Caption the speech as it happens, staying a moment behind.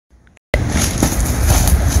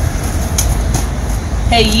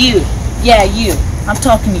Hey, you. Yeah, you. I'm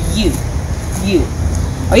talking to you. You.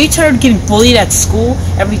 Are you tired of getting bullied at school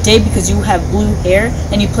every day because you have blue hair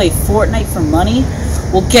and you play Fortnite for money?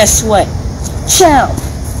 Well, guess what? Chow!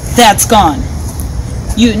 That's gone.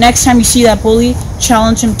 You, next time you see that bully,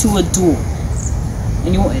 challenge him to a duel.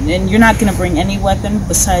 And you're not gonna bring any weapon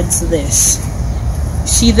besides this.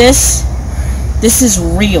 See this? This is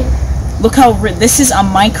real. Look how this is a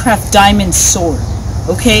Minecraft diamond sword.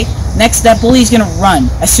 Okay? Next, that bully's gonna run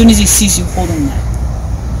as soon as he sees you holding that.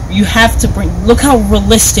 You have to bring. Look how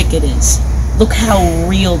realistic it is. Look how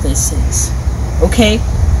real this is. Okay?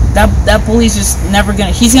 That bully's just never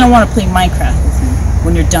gonna. He's gonna want to play Minecraft with you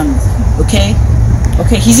when you're done with him. Okay?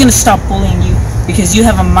 Okay? He's gonna stop bullying you because you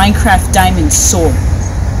have a Minecraft diamond sword.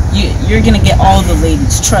 You're gonna get all the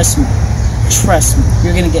ladies. Trust me. Trust me.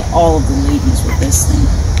 You're gonna get all of the ladies with this thing.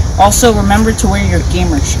 Also, remember to wear your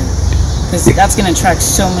gamer shirt, because that's going to attract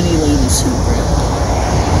so many ladies to you.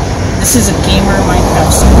 This is a gamer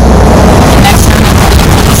Minecraft server.